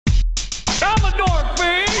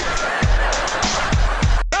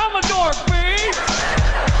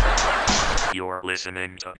You're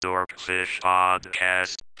listening to Dorkfish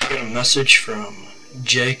Podcast. I got a message from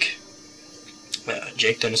Jake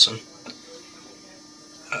Dennison.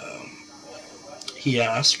 He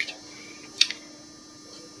asked,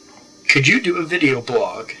 could you do a video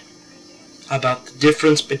blog about the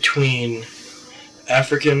difference between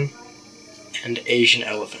African and Asian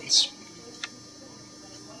elephants?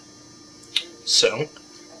 So,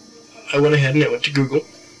 I went ahead and I went to Google,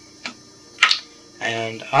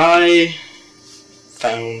 and I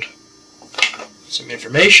found some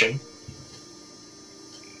information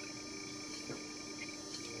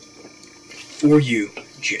for you,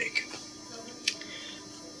 Jake.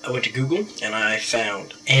 I went to Google and I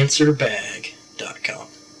found answerbag.com.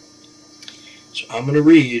 So I'm going to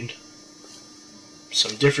read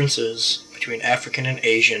some differences between African and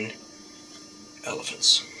Asian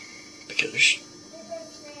elephants, because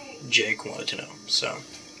Jake wanted to know. So,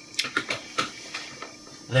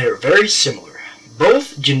 they are very similar,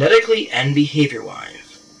 both genetically and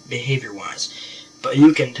behavior-wise, but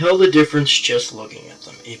you can tell the difference just looking at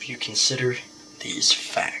them if you consider these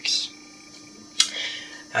facts.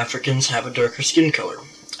 Africans have a darker skin color.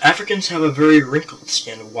 Africans have a very wrinkled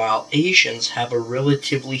skin, while Asians have a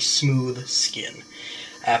relatively smooth skin.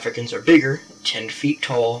 Africans are bigger, 10 feet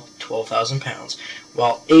tall, 12,000 pounds,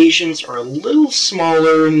 while Asians are a little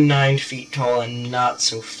smaller, 9 feet tall, and not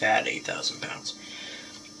so fat, 8,000 pounds.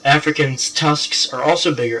 Africans' tusks are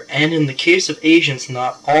also bigger, and in the case of Asians,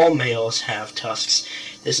 not all males have tusks.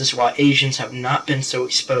 This is why Asians have not been so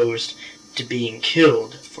exposed to being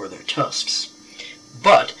killed for their tusks.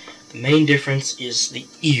 But the main difference is the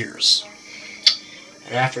ears.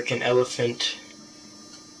 An African elephant's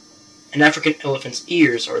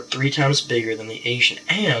ears are 3 times bigger than the Asian,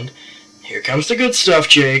 and here comes the good stuff,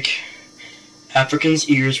 Jake. Africans'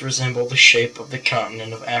 ears resemble the shape of the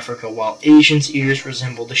continent of Africa, while Asians' ears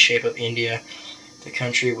resemble the shape of India, the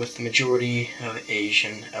country with the majority of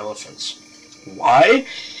Asian elephants. Why?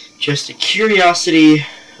 Just a curiosity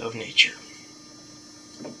of nature.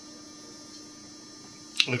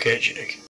 Okay, Jake.